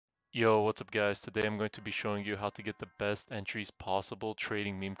Yo, what's up guys? Today I'm going to be showing you how to get the best entries possible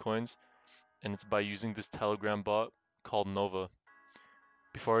trading meme coins, and it's by using this Telegram bot called Nova.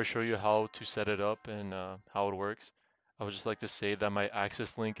 Before I show you how to set it up and how it works, I would just like to say that my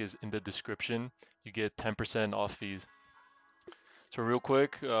access link is in the description. You get 10% off fees. So real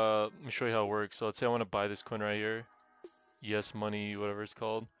quick, let me show you how it works. So let's say I want to buy this coin right here, Yes Money, whatever it's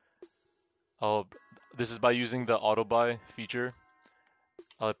called. This is by using the auto buy feature.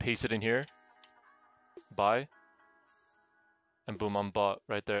 I'll paste it in here, buy, and boom, I'm bought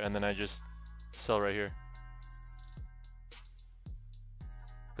right there, and then I just sell right here.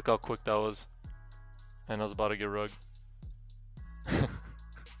 Look how quick that was, and I was about to get rugged.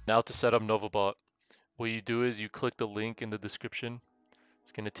 Now to set up NovaBot, what you do is you click the link in the description.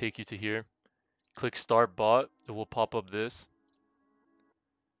 It's going to take you to here. Click Start Bot, it will pop up this.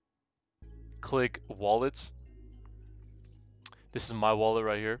 Click Wallets. This is my wallet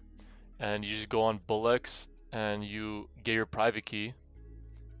right here, and you just go on BullX and you get your private key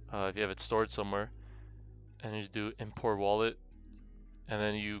if you have it stored somewhere, and you just do Import Wallet, and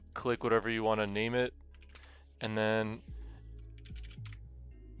then you click whatever you want to name it, and then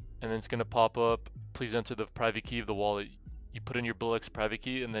it's gonna pop up, please enter the private key of the wallet. You put in your BullX private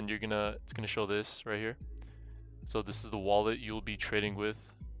key, and then it's gonna show this right here. So this is the wallet you'll be trading with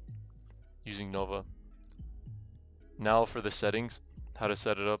using Nova. Now for the settings, how to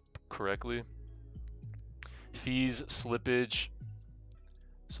set it up correctly. Fees, slippage.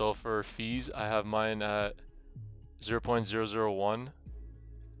 So for fees, I have mine at 0.001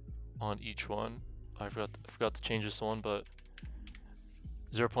 on each one. I forgot to change this one, but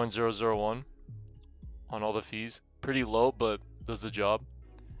 0.001 on all the fees. Pretty low, but does the job.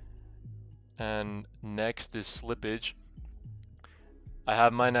 And next is slippage. I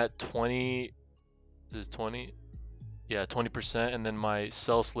have mine at 20. Is it 20? Yeah, 20%, and then my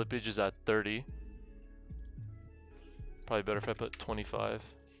sell slippage is at 30. Probably better if I put 25.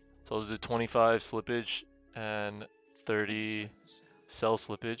 So I'll do 25 slippage and 30 sell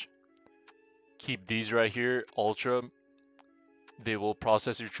slippage. Keep these right here, ultra. They will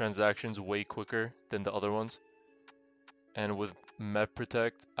process your transactions way quicker than the other ones. And with Mep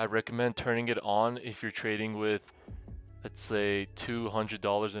Protect, I recommend turning it on if you're trading with, let's say,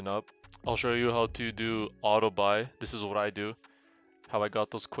 $200 and up. I'll show you how to do auto buy. This is what I do, how I got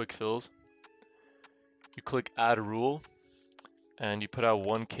those quick fills. You click add rule and you put out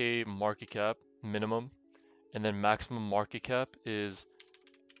 1K market cap minimum, and then maximum market cap is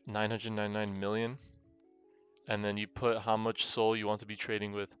 999 million, and then you put how much SOL you want to be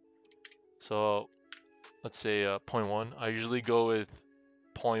trading with. So let's say 0.1. I usually go with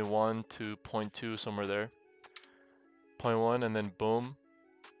 0.1 to 0.2, somewhere there. 0.1, and then boom,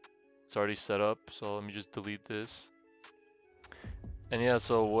 it's already set up. So let me just delete this. And yeah,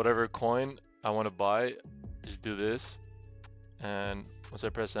 so whatever coin I want to buy, just do this, and once I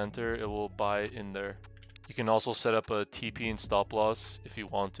press enter, it will buy in there. You can also set up a TP and stop loss if you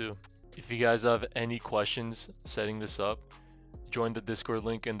want to. If you guys have any questions setting this up, join the Discord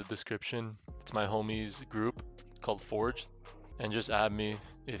link in the description. It's my homies group called Forge, and just add me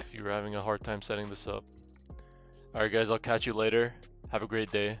if you're having a hard time setting this up. Alright guys, I'll catch you later. Have a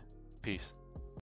great day. Peace.